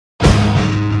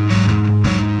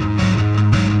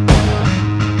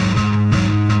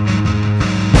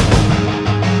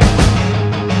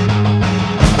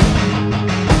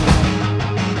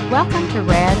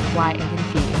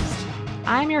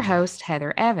I'm your host,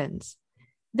 Heather Evans.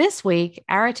 This week,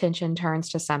 our attention turns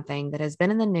to something that has been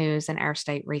in the news in our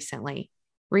state recently: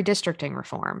 redistricting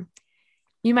reform.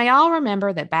 You may all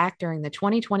remember that back during the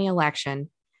 2020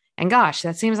 election, and gosh,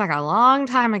 that seems like a long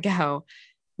time ago,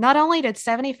 not only did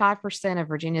 75% of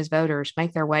Virginia's voters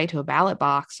make their way to a ballot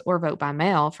box or vote by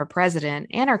mail for president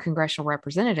and our congressional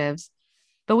representatives,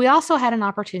 but we also had an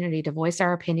opportunity to voice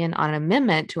our opinion on an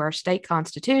amendment to our state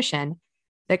constitution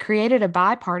that created a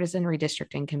bipartisan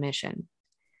redistricting commission.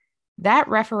 That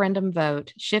referendum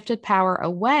vote shifted power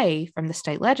away from the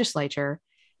state legislature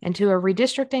into a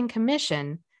redistricting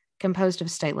commission composed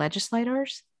of state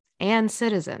legislators and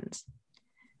citizens.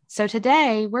 So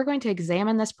today, we're going to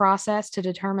examine this process to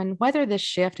determine whether this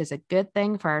shift is a good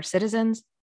thing for our citizens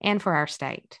and for our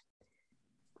state.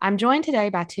 I'm joined today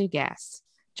by two guests,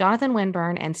 Jonathan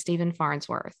Winburn and Stephen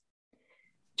Farnsworth.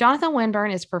 Jonathan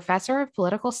Winburn is professor of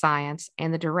political science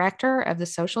and the director of the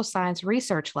Social Science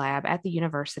Research Lab at the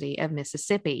University of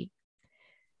Mississippi.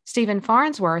 Stephen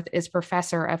Farnsworth is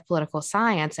professor of political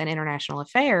science and international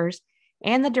affairs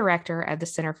and the director of the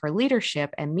Center for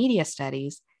Leadership and Media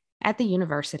Studies at the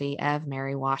University of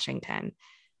Mary Washington.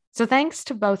 So thanks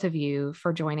to both of you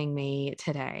for joining me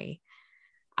today.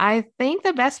 I think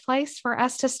the best place for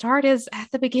us to start is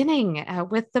at the beginning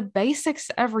with the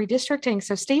basics of redistricting.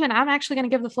 So Stephen, I'm actually going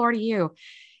to give the floor to you.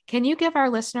 Can you give our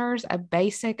listeners a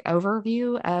basic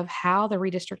overview of how the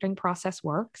redistricting process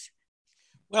works?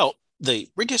 Well, the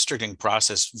redistricting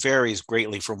process varies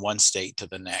greatly from one state to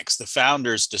the next. The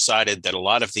founders decided that a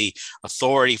lot of the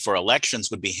authority for elections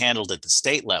would be handled at the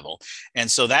state level. And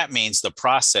so that means the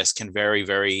process can vary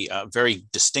very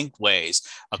distinct ways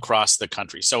across the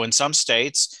country. So in some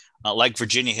states, like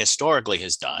Virginia historically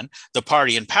has done, the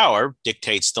party in power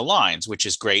dictates the lines, which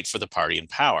is great for the party in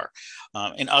power.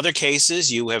 In other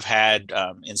cases, you have had,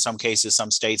 in some cases, some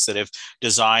states that have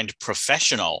designed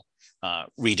professional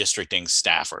redistricting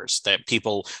staffers, that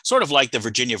people sort of like the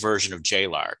Virginia version of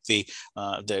JLARC,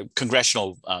 the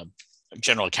Congressional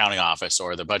General Accounting Office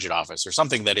or the Budget Office, or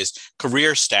something that is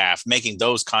career staff making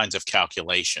those kinds of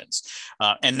calculations.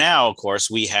 And now, of course,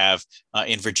 we have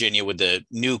in Virginia, with the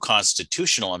new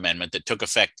constitutional amendment that took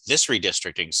effect this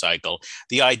redistricting cycle,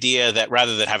 the idea that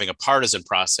rather than having a partisan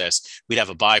process, we'd have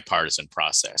a bipartisan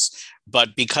process.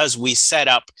 But because we set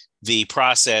up the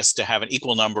process to have an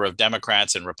equal number of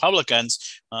Democrats and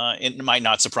Republicans, it might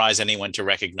not surprise anyone to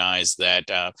recognize that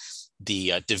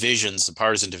the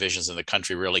partisan divisions in the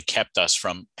country really kept us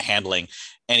from handling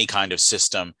any kind of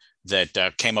system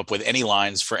that came up with any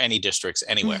lines for any districts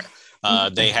anywhere.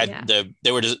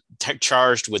 They were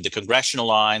charged with the congressional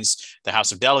lines, the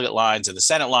House of Delegate lines, and the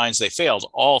Senate lines. They failed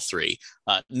all three.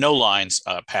 No lines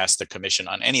passed the commission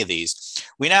on any of these.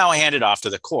 We now hand it off to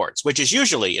the courts, which is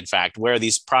usually, in fact, where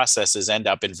these processes end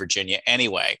up in Virginia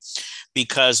anyway,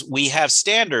 because we have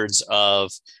standards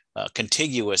of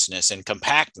contiguousness and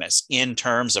compactness in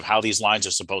terms of how these lines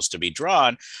are supposed to be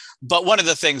drawn. But one of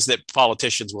the things that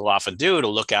politicians will often do to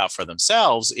look out for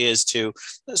themselves is to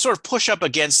sort of push up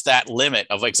against that limit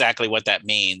of exactly what that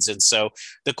means. And so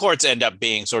the courts end up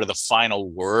being sort of the final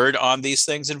word on these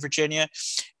things in Virginia.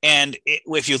 And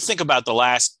if you think about the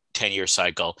last 10-year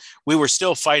cycle, we were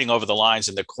still fighting over the lines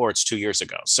in the courts 2 years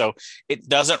ago. So it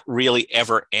doesn't really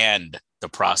ever end, the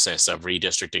process of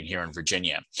redistricting here in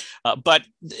Virginia. But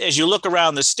as you look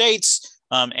around the states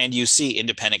and you see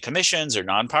independent commissions or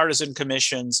nonpartisan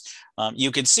commissions,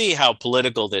 you can see how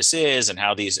political this is and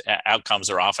how these outcomes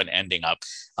are often ending up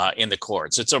in the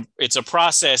courts. It's a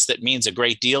process that means a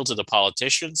great deal to the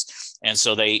politicians, and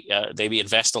so they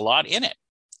invest a lot in it.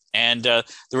 And the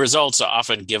results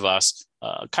often give us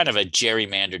kind of a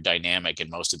gerrymandered dynamic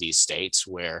in most of these states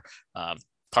where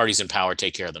parties in power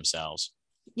take care of themselves.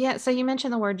 Yeah, so you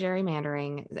mentioned the word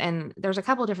gerrymandering, and there's a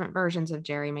couple different versions of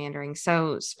gerrymandering.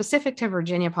 So specific to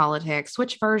Virginia politics,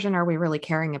 which version are we really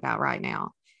caring about right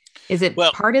now? Is it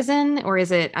partisan, or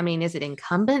is it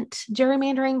incumbent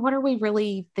gerrymandering? What are we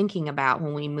really thinking about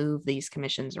when we move these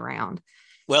commissions around?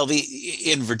 Well,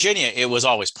 in Virginia, it was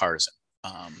always partisan.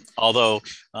 Although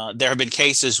there have been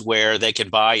cases where they can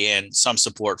buy in some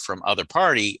support from other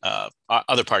party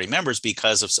members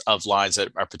because of lines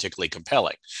that are particularly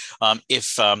compelling.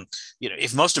 If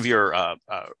most of your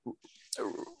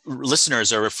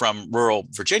listeners are from rural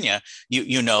Virginia,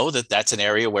 you know that that's an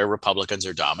area where Republicans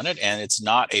are dominant, and it's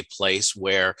not a place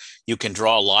where you can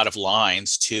draw a lot of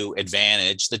lines to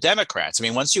advantage the Democrats. I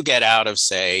mean, once you get out of,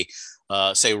 say,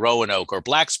 Roanoke or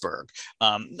Blacksburg,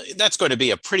 that's going to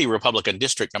be a pretty Republican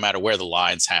district no matter where the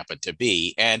lines happen to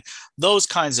be. And those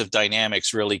kinds of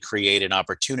dynamics really create an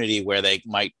opportunity where they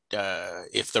might,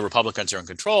 if the Republicans are in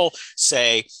control,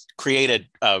 say, create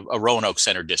a Roanoke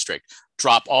Center district,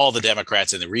 drop all the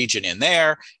Democrats in the region in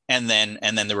there, and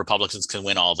then the Republicans can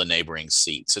win all the neighboring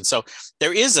seats. And so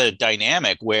there is a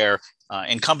dynamic where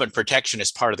incumbent protection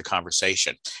is part of the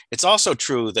conversation. It's also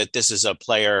true that this is a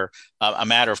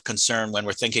matter of concern when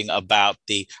we're thinking about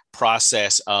the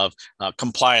process of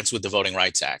compliance with the Voting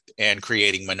Rights Act and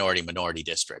creating minority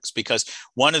districts. Because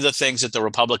one of the things that the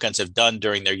Republicans have done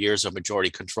during their years of majority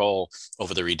control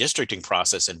over the redistricting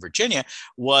process in Virginia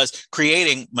was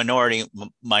creating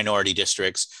minority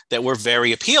districts that were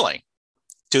very appealing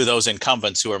to those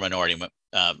incumbents who are minority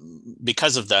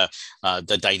because of the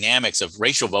dynamics of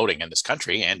racial voting in this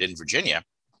country and in Virginia.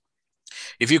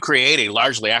 If you create a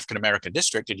largely African-American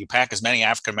district and you pack as many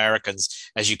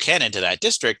African-Americans as you can into that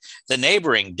district, the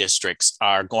neighboring districts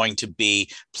are going to be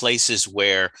places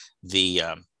where the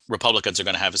Republicans are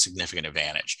going to have a significant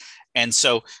advantage. And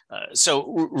so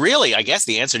really, I guess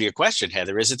the answer to your question,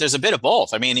 Heather, is that there's a bit of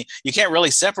both. I mean, you can't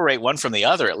really separate one from the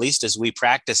other, at least as we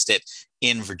practiced it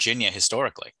in Virginia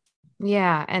historically.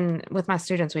 Yeah. And with my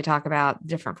students, we talk about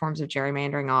different forms of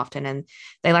gerrymandering often. And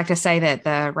they like to say that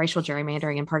the racial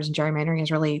gerrymandering and partisan gerrymandering is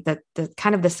really the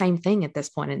kind of the same thing at this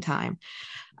point in time.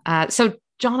 So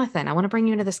Jonathan, I want to bring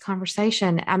you into this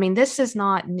conversation. I mean, this is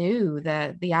not new.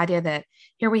 The idea that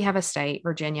here we have a state,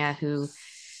 Virginia, who,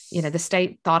 the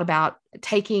state thought about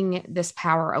taking this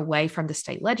power away from the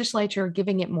state legislature,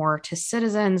 giving it more to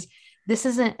citizens. This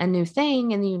isn't a new thing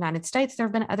in the United States. There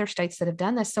have been other states that have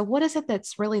done this. So what is it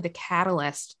that's really the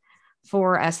catalyst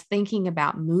for us thinking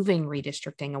about moving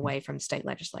redistricting away from state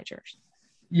legislatures?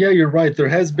 Yeah, you're right. There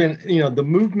has been, the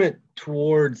movement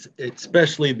towards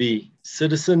especially the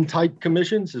citizen type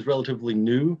commissions is relatively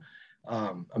new.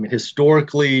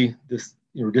 Historically, this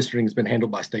redistricting has been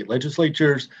handled by state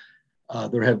legislatures.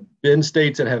 There have been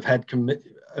states that have had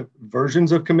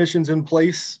versions of commissions in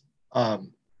place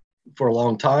for a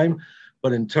long time.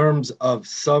 But in terms of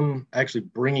some actually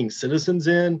bringing citizens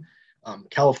in,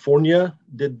 California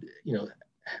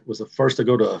was the first to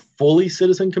go to a fully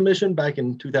citizen commission back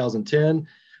in 2010.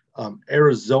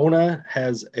 Arizona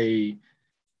has a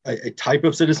type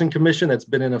of citizen commission that's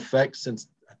been in effect since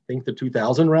I think the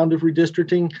 2000 round of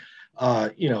redistricting.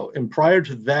 And prior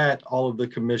to that, all of the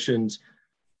commissions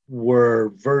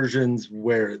were versions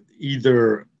where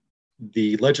either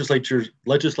the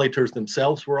legislators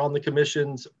themselves were on the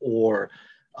commissions, or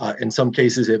in some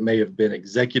cases it may have been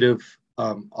executive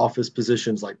office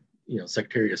positions like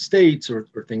Secretary of States or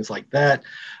things like that,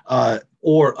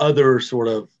 or other sort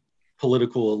of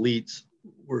political elites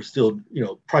were still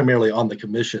primarily on the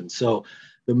commission. So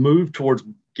the move towards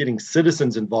getting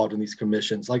citizens involved in these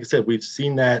commissions, like I said, we've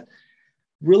seen that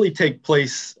really take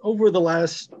place over the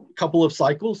last couple of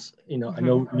cycles. I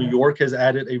know New York has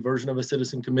added a version of a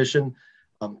citizen commission.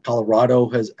 Colorado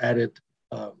has added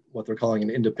what they're calling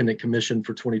an independent commission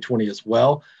for 2020 as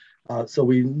well. So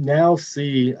we now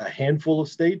see a handful of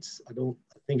states. I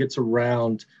think it's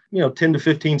around 10 to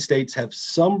 15 states have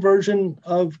some version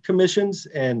of commissions,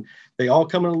 and they all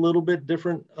come in a little bit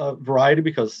different variety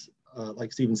because,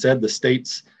 like Stephen said, the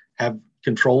states have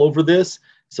control over this.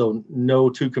 So no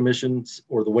two commissions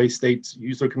or the way states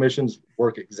use their commissions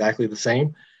work exactly the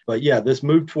same. But yeah, this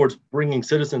move towards bringing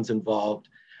citizens involved,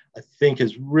 I think,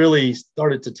 has really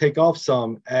started to take off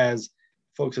some as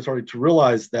folks have started to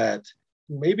realize that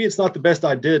maybe it's not the best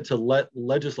idea to let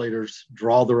legislators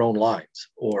draw their own lines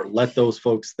or let those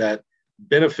folks that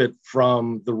benefit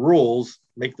from the rules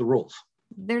make the rules.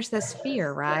 There's this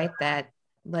fear, right, that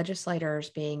legislators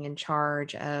being in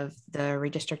charge of the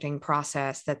redistricting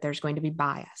process, that there's going to be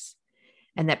bias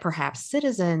and that perhaps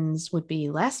citizens would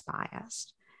be less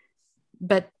biased.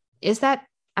 But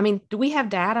do we have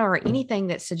data or anything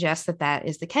that suggests that that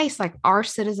is the case? Like, are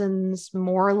citizens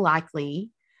more likely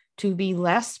to be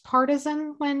less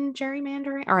partisan when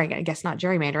gerrymandering? Or I guess not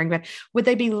gerrymandering, but would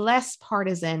they be less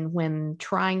partisan when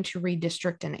trying to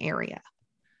redistrict an area?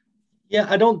 Yeah,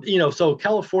 I don't, so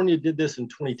California did this in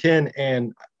 2010,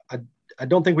 and I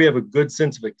don't think we have a good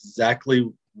sense of exactly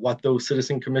what those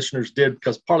citizen commissioners did,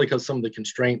 partly because some of the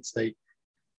constraints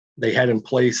they had in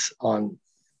place on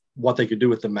what they could do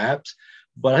with the maps.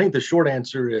 But I think the short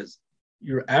answer is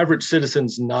your average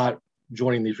citizen's not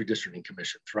joining these redistricting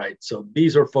commissions, right? So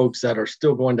these are folks that are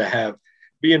still going to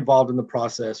be involved in the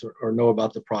process or know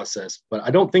about the process. But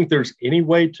I don't think there's any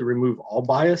way to remove all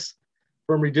bias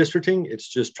from redistricting. It's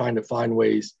just trying to find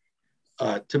ways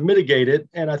to mitigate it.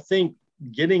 And I think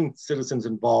getting citizens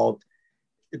involved,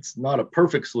 it's not a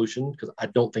perfect solution because I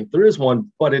don't think there is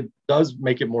one, but it does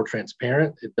make it more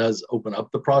transparent. It does open up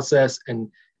the process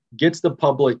and gets the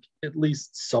public at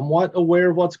least somewhat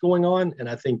aware of what's going on. And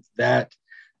I think that,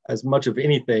 as much of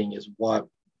anything, is what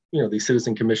these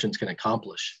citizen commissions can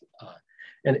accomplish.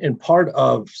 And part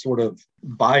of sort of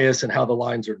bias and how the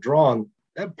lines are drawn,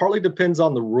 that partly depends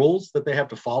on the rules that they have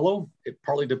to follow. It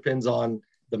partly depends on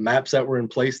the maps that were in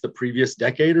place the previous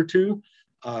decade or two,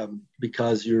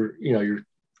 because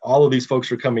all of these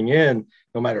folks are coming in,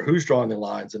 no matter who's drawing the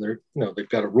lines, and they've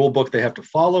got a rule book they have to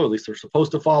follow, at least they're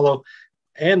supposed to follow,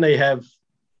 and they have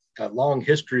a long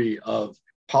history of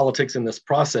politics in this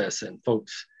process and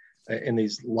folks in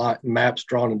these maps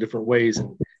drawn in different ways,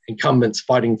 and incumbents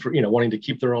fighting for, wanting to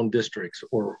keep their own districts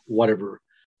or whatever,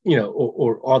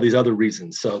 or all these other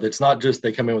reasons. So it's not just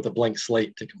they come in with a blank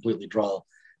slate to completely draw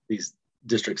these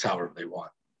districts however they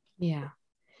want. Yeah.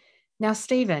 Now,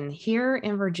 Stephen, here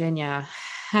in Virginia,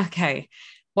 okay,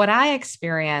 what I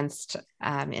experienced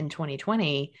in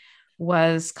 2020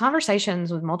 was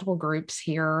conversations with multiple groups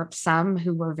here, some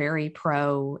who were very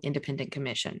pro independent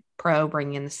commission, pro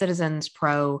bringing in the citizens,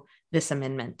 pro this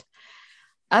amendment.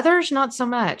 Others, not so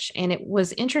much. And it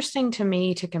was interesting to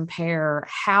me to compare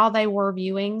how they were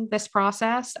viewing this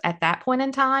process at that point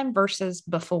in time versus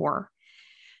before.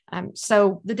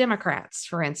 So the Democrats,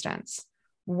 for instance,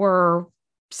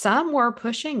 some were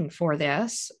pushing for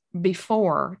this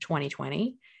before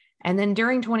 2020, and then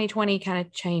during 2020 kind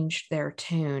of changed their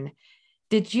tune.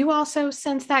 Did you also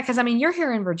sense that? Because you're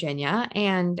here in Virginia,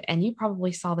 and you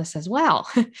probably saw this as well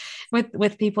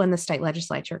with people in the state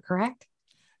legislature, correct?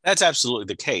 That's absolutely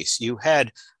the case. You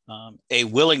had a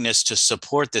willingness to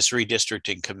support this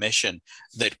redistricting commission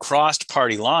that crossed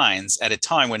party lines at a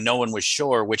time when no one was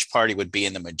sure which party would be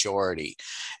in the majority.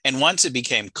 And once it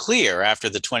became clear after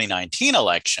the 2019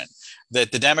 election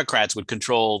that the Democrats would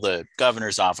control the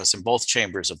governor's office in both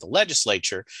chambers of the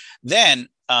legislature, then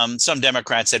some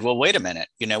Democrats said, well, wait a minute,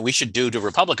 we should do to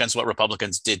Republicans what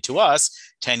Republicans did to us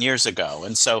 10 years ago.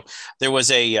 And so there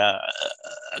was a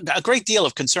great deal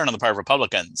of concern on the part of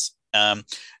Republicans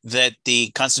that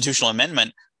the constitutional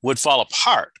amendment would fall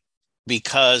apart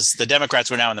because the Democrats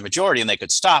were now in the majority and they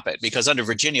could stop it. Because under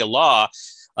Virginia law,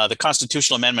 the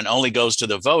constitutional amendment only goes to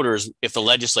the voters if the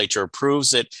legislature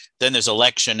approves it, then there's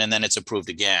election, and then it's approved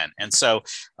again. And so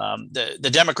the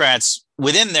Democrats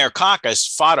within their caucus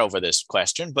fought over this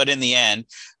question, but in the end,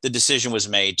 the decision was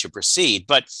made to proceed.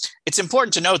 But it's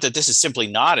important to note that this is simply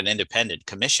not an independent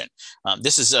commission.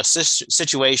 This is a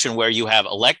situation where you have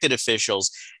elected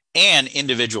officials and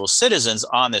individual citizens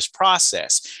on this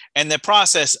process. And the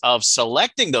process of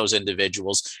selecting those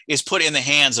individuals is put in the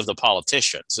hands of the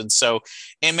politicians. And so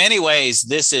in many ways,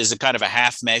 this is a kind of a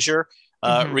half measure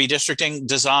redistricting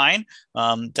design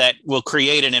that will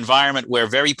create an environment where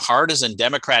very partisan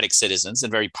Democratic citizens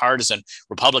and very partisan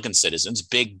Republican citizens,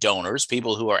 big donors,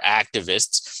 people who are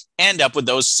activists, end up with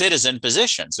those citizen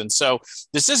positions. And so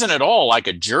this isn't at all like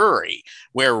a jury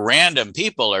where random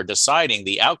people are deciding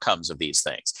the outcomes of these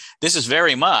things. This is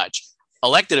very much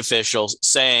elected officials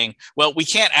saying, well, we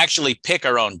can't actually pick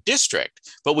our own district,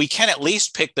 but we can at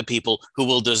least pick the people who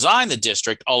will design the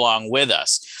district along with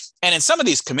us. And in some of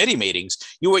these committee meetings,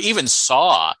 you even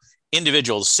saw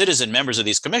individual citizen members of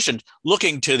these commissions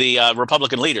looking to the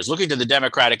Republican leaders, looking to the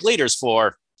Democratic leaders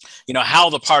for,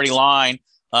 how the party line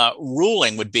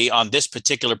ruling would be on this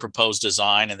particular proposed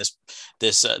design and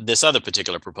this other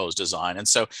particular proposed design. And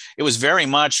so it was very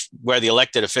much where the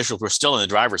elected officials were still in the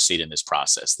driver's seat in this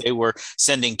process. They were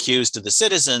sending cues to the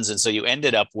citizens. And so you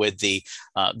ended up with the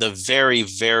very,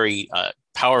 very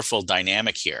powerful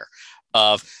dynamic here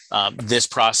of this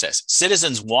process.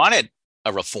 Citizens wanted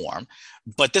a reform,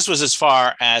 but this was as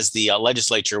far as the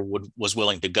legislature was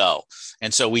willing to go.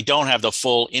 And so we don't have the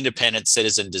full independent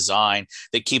citizen design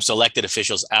that keeps elected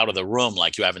officials out of the room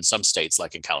like you have in some states,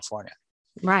 like in California.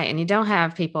 Right. And you don't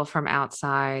have people from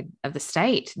outside of the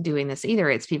state doing this either.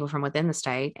 It's people from within the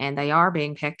state, and they are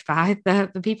being picked by the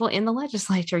people in the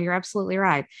legislature. You're absolutely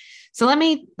right. So let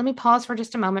me pause for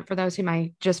just a moment for those who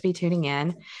might just be tuning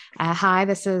in. Hi,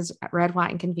 this is Red,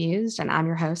 White, and Confused, and I'm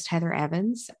your host, Heather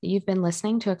Evans. You've been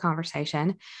listening to a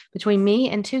conversation between me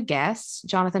and two guests,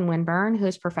 Jonathan Winburn, who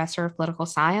is professor of political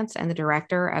science and the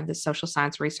director of the Social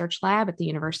Science Research Lab at the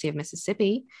University of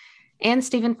Mississippi, and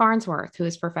Stephen Farnsworth, who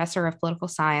is professor of political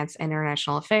science and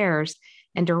international affairs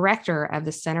and director of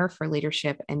the Center for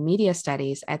Leadership and Media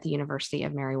Studies at the University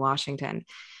of Mary Washington.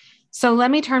 So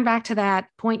let me turn back to that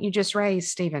point you just raised,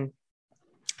 Stephen.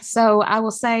 So I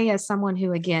will say, as someone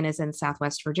who, again, is in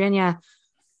Southwest Virginia,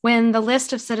 when the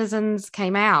list of citizens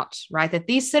came out, right, that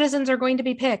these citizens are going to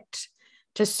be picked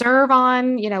to serve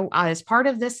on, as part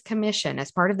of this commission, as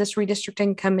part of this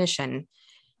redistricting commission,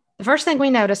 the first thing we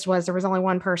noticed was there was only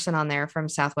one person on there from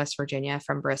Southwest Virginia,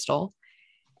 from Bristol,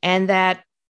 and that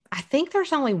I think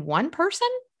there's only one person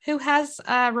who has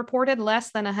reported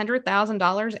less than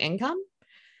 $100,000 income.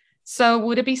 So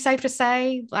would it be safe to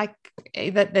say like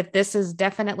that this is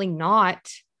definitely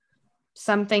not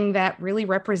something that really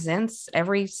represents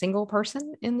every single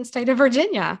person in the state of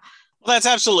Virginia? Well, that's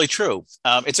absolutely true.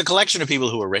 It's a collection of people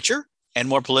who are richer and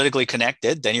more politically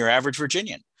connected than your average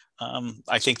Virginian.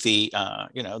 I think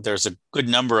there's a good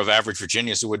number of average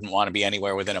Virginians who wouldn't want to be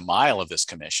anywhere within a mile of this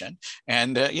commission,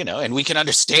 and and we can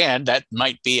understand that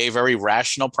might be a very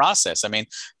rational process. I mean,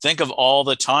 think of all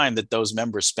the time that those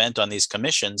members spent on these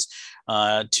commissions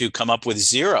to come up with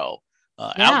zero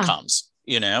outcomes.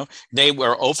 They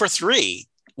were over 3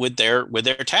 with their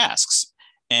tasks,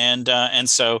 and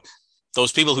so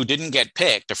those people who didn't get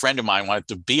picked, a friend of mine wanted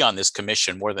to be on this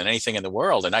commission more than anything in the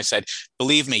world. And I said,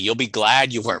 believe me, you'll be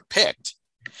glad you weren't picked.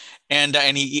 And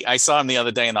I saw him the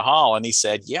other day in the hall and he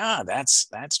said, yeah,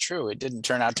 that's true. It didn't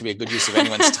turn out to be a good use of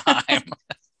anyone's time.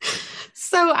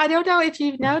 So I don't know if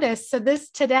you've noticed.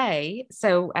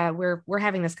 So we're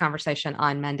having this conversation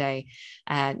on Monday,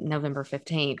 November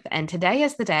 15th. And today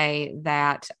is the day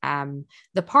that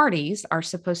the parties are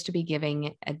supposed to be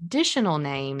giving additional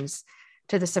names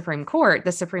to the Supreme Court.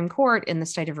 The Supreme Court in the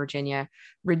state of Virginia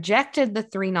rejected the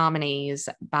 3 nominees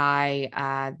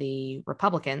by the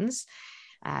Republicans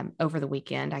over the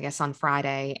weekend, I guess on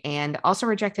Friday, and also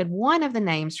rejected one of the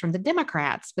names from the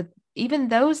Democrats. But even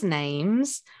those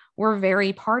names were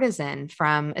very partisan,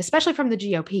 especially from the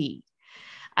GOP.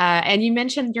 And you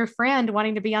mentioned your friend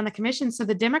wanting to be on the commission. So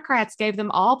the Democrats gave them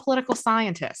all political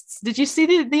scientists. Did you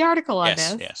see the article on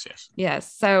this?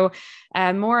 Yes. So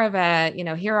more of a,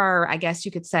 here are, I guess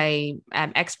you could say,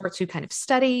 experts who kind of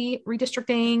study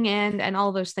redistricting and all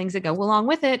of those things that go along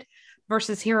with it,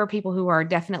 versus here are people who are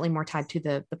definitely more tied to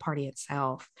the party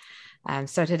itself.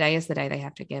 So today is the day they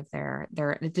have to give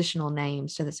their additional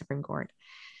names to the Supreme Court.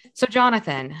 So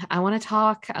Jonathan, I want to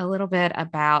talk a little bit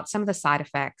about some of the side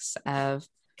effects of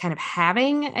kind of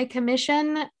having a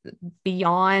commission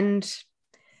beyond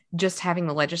just having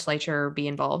the legislature be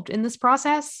involved in this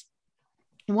process.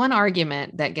 One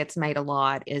argument that gets made a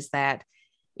lot is that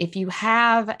if you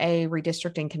have a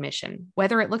redistricting commission,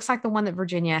 whether it looks like the one that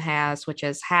Virginia has, which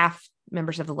is half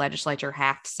members of the legislature,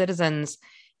 half citizens,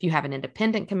 if you have an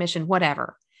independent commission,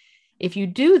 whatever, if you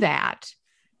do that,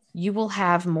 you will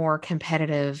have more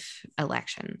competitive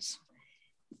elections.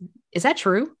 Is that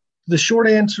true? The short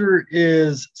answer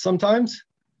is sometimes.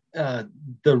 The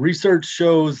research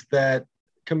shows that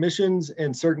commissions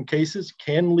in certain cases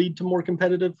can lead to more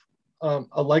competitive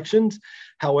elections.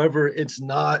 However, it's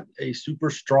not a super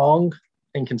strong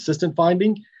and consistent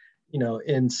finding.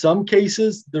 In some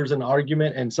cases, there's an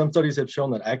argument, and some studies have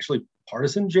shown that actually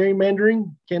partisan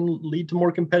gerrymandering can lead to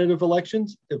more competitive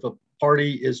elections. If a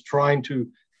party is trying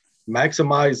to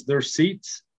maximize their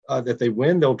seats that they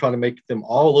win, they'll try to make them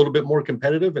all a little bit more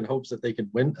competitive in hopes that they can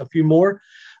win a few more.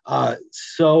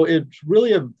 So it's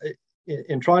really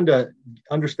in trying to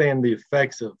understand the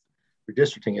effects of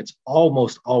redistricting, it's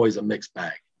almost always a mixed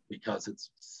bag because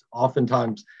it's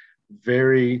oftentimes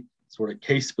very sort of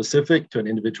case specific to an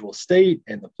individual state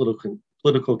and the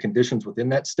political conditions within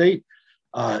that state.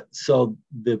 So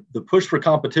the push for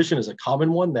competition is a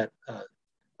common one that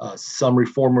some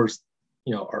reformers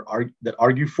that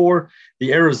argue for.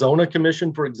 The Arizona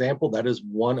Commission, for example, that is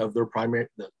one of the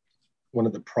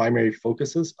primary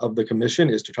focuses of the commission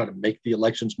is to try to make the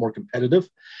elections more competitive.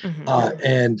 Mm-hmm.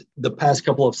 And the past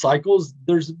couple of cycles,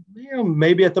 there's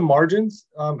maybe at the margins,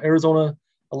 Arizona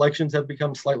elections have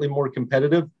become slightly more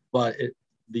competitive, but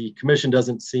the commission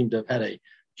doesn't seem to have had a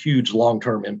huge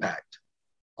long-term impact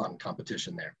on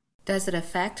competition there. Does it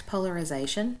affect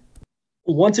polarization?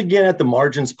 Once again, at the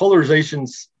margins,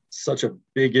 polarization's such a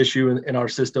big issue in our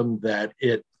system that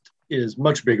it is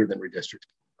much bigger than redistricting,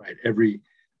 right? Every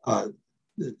a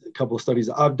couple of studies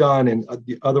I've done and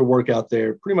the other work out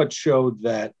there pretty much showed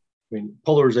that,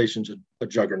 polarization's a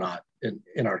juggernaut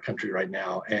in our country right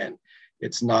now. And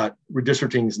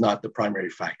redistricting is not the primary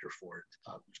factor for it.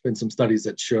 There's been some studies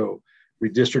that show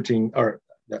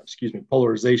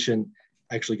polarization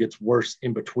actually gets worse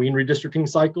in between redistricting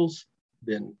cycles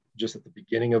than just at the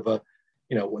beginning of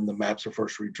when the maps are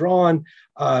first redrawn.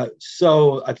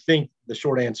 So I think the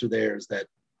short answer there is that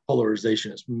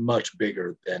polarization is much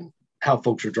bigger than how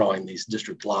folks are drawing these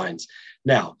district lines.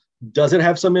 Now, does it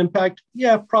have some impact?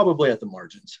 Yeah, probably at the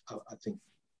margins. I think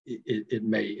it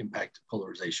may impact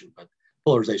polarization, but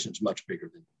polarization is much bigger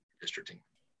than districting.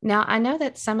 Now, I know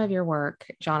that some of your work,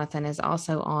 Jonathan, is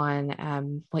also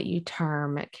on what you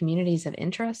term communities of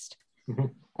interest. Mm-hmm.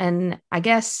 And I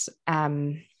guess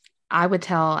I would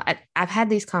I've had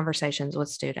these conversations with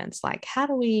students, like, how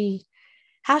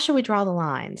should we draw the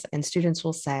lines? And students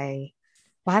will say,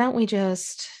 why don't we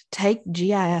just take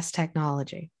GIS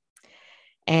technology?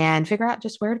 and figure out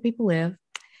just where do people live,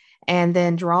 and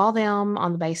then draw them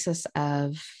on the basis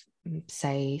of,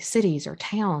 say, cities or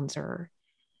towns or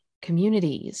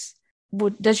communities.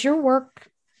 Does your work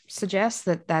suggest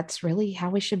that that's really how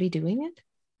we should be doing it?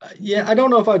 Yeah, I don't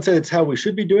know if I'd say it's how we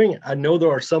should be doing it. I know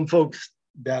there are some folks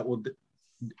that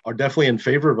are definitely in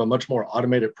favor of a much more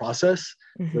automated process.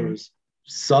 Mm-hmm. There's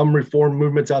some reform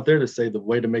movements out there to say the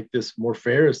way to make this more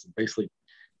fair is to basically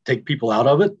take people out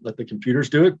of it, let the computers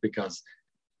do it, because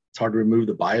it's hard to remove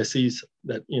the biases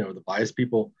that, the biased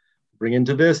people bring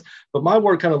into this. But my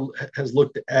work kind of has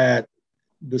looked at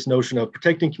this notion of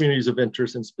protecting communities of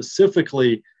interest, and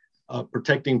specifically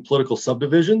protecting political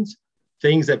subdivisions,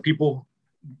 things that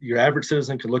your average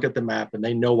citizen can look at the map and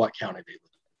they know what county they live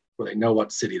in, or they know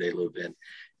what city they live in.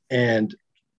 And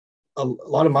a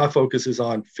lot of my focus is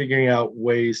on figuring out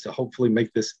ways to hopefully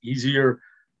make this easier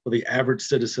for the average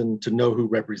citizen to know who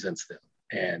represents them.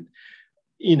 And,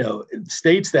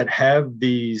 states that have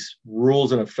these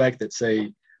rules in effect that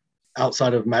say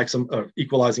outside of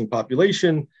equalizing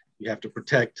population, you have to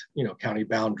protect, county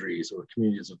boundaries or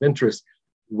communities of interest.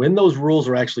 When those rules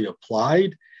are actually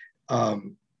applied,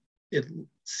 it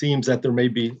seems that there may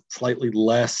be slightly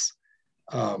less,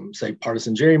 say,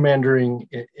 partisan gerrymandering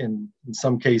in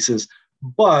some cases,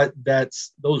 but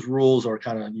those rules are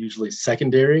kind of usually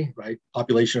secondary, right?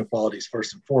 Population equality is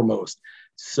first and foremost.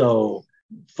 So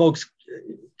folks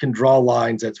can draw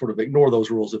lines that sort of ignore those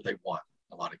rules if they want,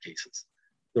 in a lot of cases.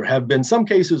 There have been some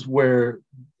cases where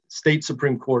state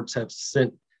Supreme Courts have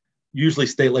sent usually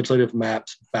state legislative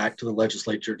maps back to the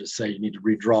legislature to say you need to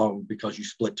redraw them because you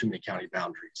split too many county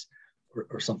boundaries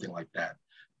or something like that.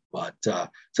 But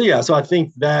so I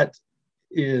think that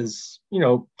is,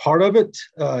 part of it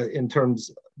in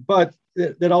terms, but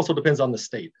that also depends on the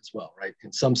state as well, right?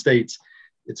 In some states,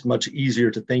 it's much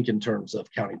easier to think in terms of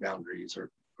county boundaries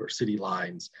or city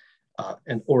lines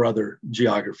or other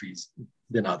geographies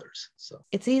than others. So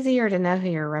it's easier to know who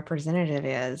your representative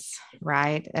is,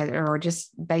 right? Or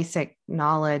just basic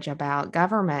knowledge about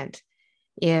government.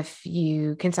 If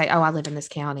you can say, oh, I live in this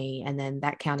county, and then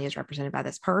that county is represented by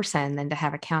this person, than to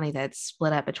have a county that's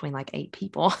split up between like 8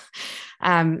 people.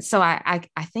 So I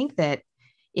think that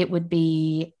it would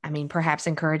be, perhaps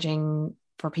encouraging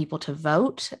for people to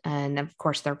vote. And of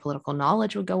course, their political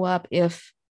knowledge would go up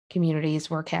if communities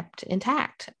were kept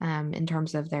intact in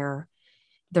terms of the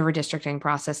redistricting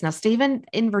process. Now, Stephen,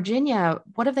 in Virginia,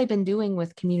 what have they been doing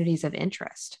with communities of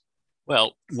interest?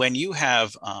 Well, when you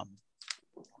have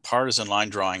partisan line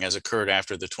drawing as occurred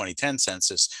after the 2010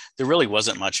 census, there really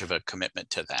wasn't much of a commitment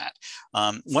to that.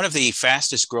 One of the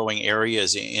fastest growing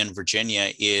areas in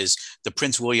Virginia is the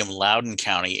Prince William Loudoun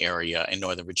County area in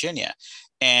Northern Virginia.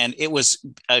 And it was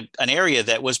an area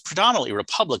that was predominantly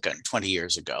Republican 20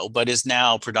 years ago, but is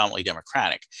now predominantly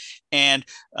Democratic. And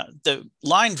the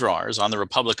line drawers on the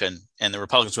Republican, and the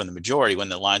Republicans were in the majority when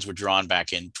the lines were drawn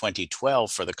back in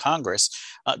 2012 for the Congress,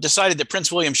 decided that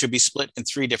Prince William should be split in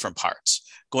 3 different parts,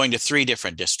 going to 3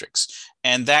 different districts.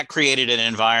 And that created an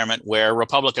environment where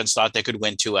Republicans thought they could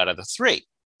win 2 out of the 3.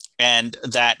 And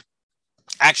that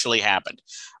actually happened.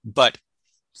 But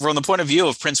from the point of view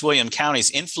of Prince William County's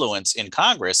influence in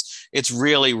Congress, it's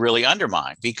really, really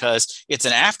undermined because it's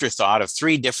an afterthought of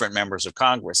 3 different members of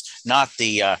Congress, not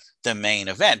the main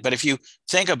event. But if you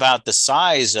think about the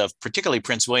size of particularly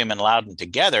Prince William and Loudoun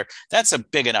together, that's a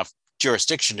big enough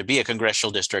jurisdiction to be a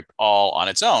congressional district all on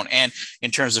its own. And in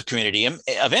terms of community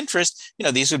of interest,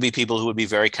 these would be people who would be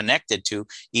very connected to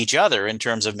each other in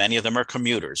terms of many of them are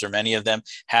commuters, or many of them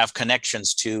have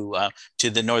connections to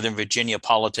the Northern Virginia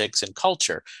politics and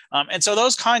culture. And so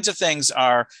those kinds of things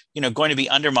are, going to be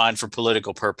undermined for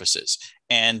political purposes.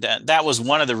 And that was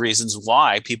one of the reasons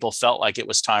why people felt like it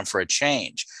was time for a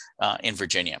change in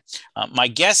Virginia. My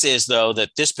guess is, though,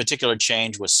 that this particular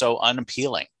change was so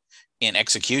unappealing in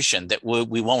execution that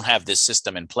we won't have this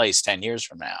system in place 10 years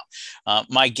from now.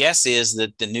 My guess is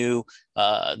that the new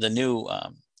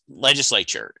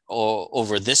legislature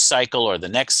over this cycle or the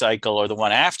next cycle or the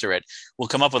one after it will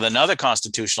come up with another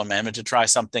constitutional amendment to try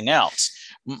something else.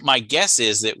 My guess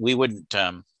is that we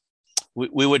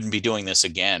wouldn't be doing this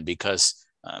again because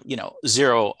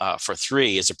 0 for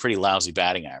 3 is a pretty lousy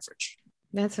batting average.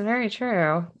 That's very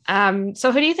true.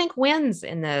 So who do you think wins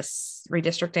in this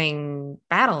redistricting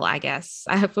battle, I guess,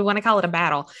 if we want to call it a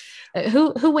battle?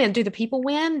 Who wins? Do the people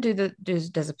win?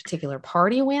 Does a particular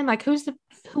party win? Like who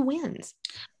wins?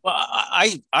 Well,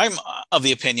 I'm of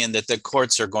the opinion that the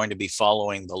courts are going to be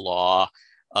following the law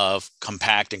of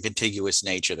compact and contiguous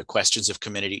nature, the questions of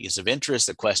communities of interest,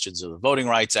 the questions of the Voting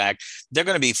Rights Act. They're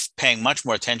going to be paying much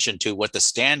more attention to what the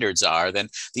standards are than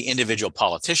the individual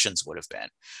politicians would have been.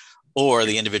 or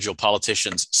the individual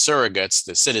politicians' surrogates,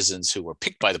 the citizens who were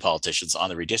picked by the politicians on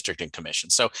the redistricting commission.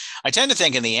 So I tend to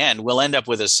think in the end, we'll end up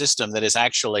with a system that is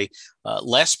actually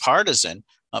less partisan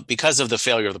because of the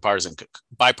failure of the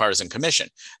bipartisan commission.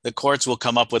 The courts will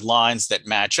come up with lines that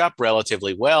match up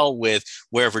relatively well with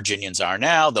where Virginians are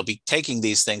now. They'll be taking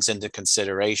these things into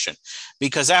consideration.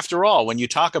 Because after all, when you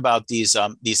talk about these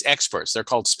experts, they're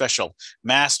called special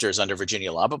masters under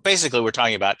Virginia law, but basically we're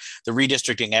talking about the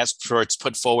redistricting experts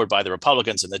put forward by the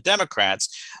Republicans and the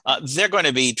Democrats. They're going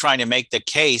to be trying to make the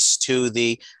case to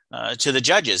the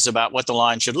judges about what the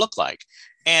line should look like.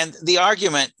 And the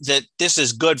argument that this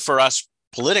is good for us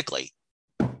politically,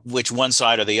 which one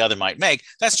side or the other might make,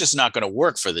 that's just not going to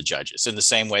work for the judges in the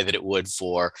same way that it would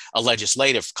for a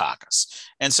legislative caucus.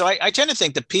 And so I tend to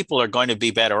think that people are going to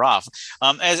be better off.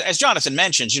 As Jonathan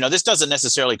mentions, this doesn't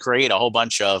necessarily create a whole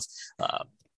bunch of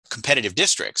competitive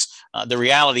districts. The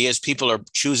reality is people are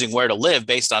choosing where to live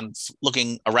based on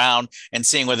looking around and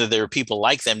seeing whether there are people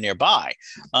like them nearby.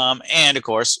 And of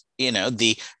course,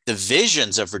 the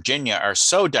visions of Virginia are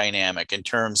so dynamic in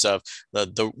terms of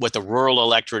what the rural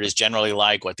electorate is generally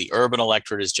like, what the urban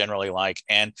electorate is generally like.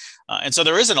 And so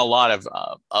there isn't a lot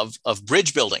of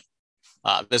bridge building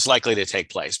that's likely to take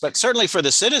place. But certainly for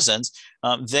the citizens,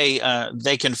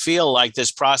 they can feel like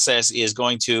this process is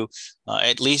going to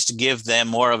at least give them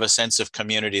more of a sense of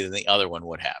community than the other one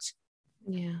would have.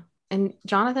 Yeah. And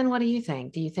Jonathan, what do you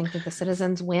think? Do you think that the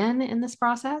citizens win in this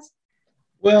process?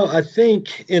 Well, I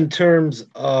think in terms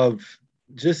of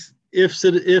just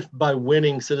if by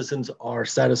winning citizens are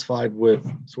satisfied with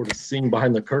sort of seeing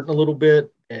behind the curtain a little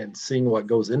bit and seeing what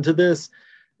goes into this,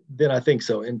 then I think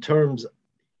so. In terms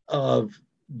of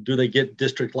do they get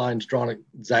district lines drawn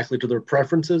exactly to their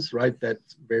preferences, right? That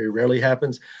very rarely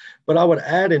happens. But I would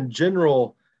add in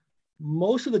general,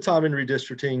 most of the time in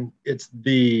redistricting, it's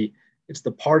the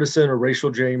partisan or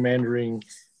racial gerrymandering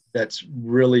that's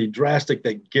really drastic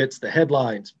that gets the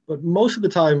headlines. But most of the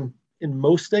time in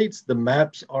most states, the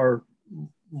maps are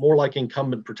more like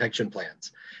incumbent protection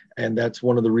plans. And that's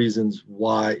one of the reasons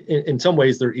why, in some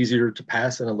ways, they're easier to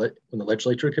pass when the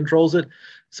legislature controls it.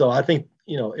 So I think,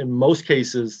 in most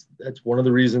cases, that's one of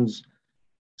the reasons.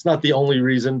 It's not the only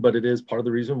reason, but it is part of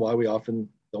the reason why we often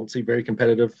don't see very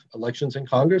competitive elections in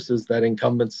Congress, is that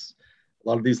incumbents, a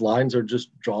lot of these lines are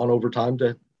just drawn over time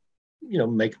to,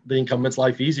 make the incumbent's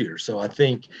life easier. So I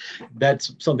think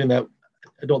that's something that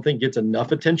I don't think gets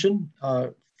enough attention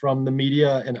from the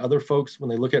media and other folks when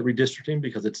they look at redistricting,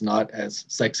 because it's not as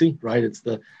sexy, right? It's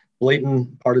the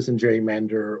blatant partisan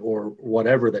gerrymander or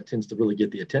whatever that tends to really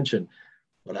get the attention.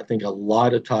 But I think a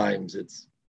lot of times it's,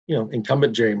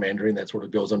 incumbent gerrymandering that sort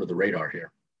of goes under the radar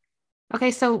here.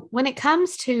 Okay, so when it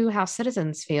comes to how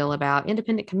citizens feel about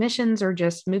independent commissions or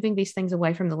just moving these things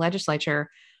away from the legislature,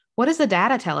 what does the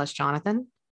data tell us, Jonathan?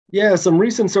 Yeah, some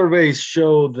recent surveys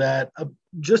show that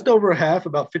just over half,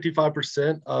 about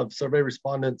 55% of survey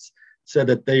respondents said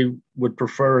that they would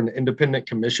prefer an independent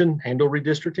commission handle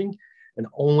redistricting, and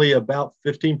only about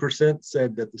 15%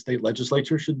 said that the state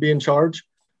legislature should be in charge.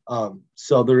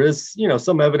 So there is,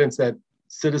 some evidence that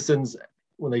citizens,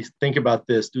 when they think about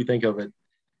this, do think of it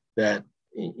that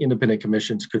independent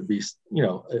commissions could be,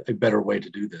 a better way to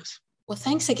do this. Well,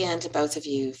 thanks again to both of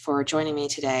you for joining me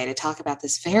today to talk about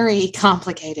this very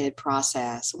complicated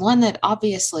process, one that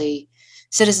obviously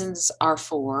citizens are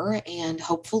for and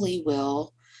hopefully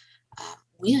will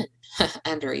win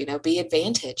under, be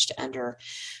advantaged under.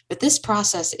 But this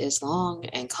process is long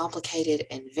and complicated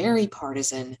and very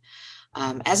partisan.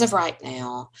 As of right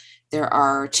now, there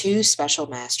are two special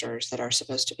masters that are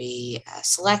supposed to be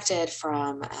selected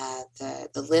from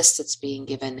the list that's being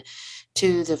given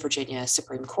to the Virginia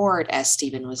Supreme Court, as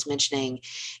Stephen was mentioning.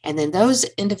 And then those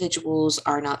individuals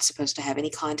are not supposed to have any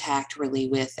contact really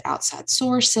with outside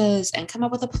sources and come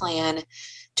up with a plan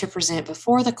to present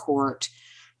before the court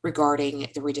regarding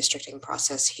the redistricting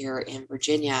process here in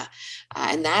Virginia.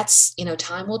 And that's,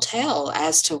 time will tell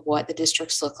as to what the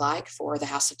districts look like for the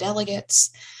House of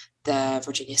Delegates, the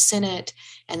Virginia Senate,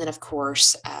 and then, of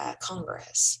course,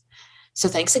 Congress. So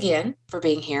thanks again for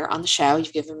being here on the show.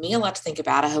 You've given me a lot to think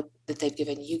about. I hope that they've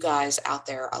given you guys out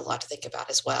there a lot to think about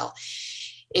as well.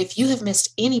 If you have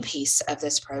missed any piece of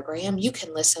this program, you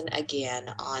can listen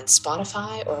again on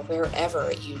Spotify or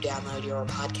wherever you download your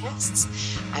podcasts.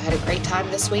 I've had a great time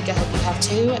this week. I hope you have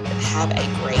too. Have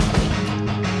a great week.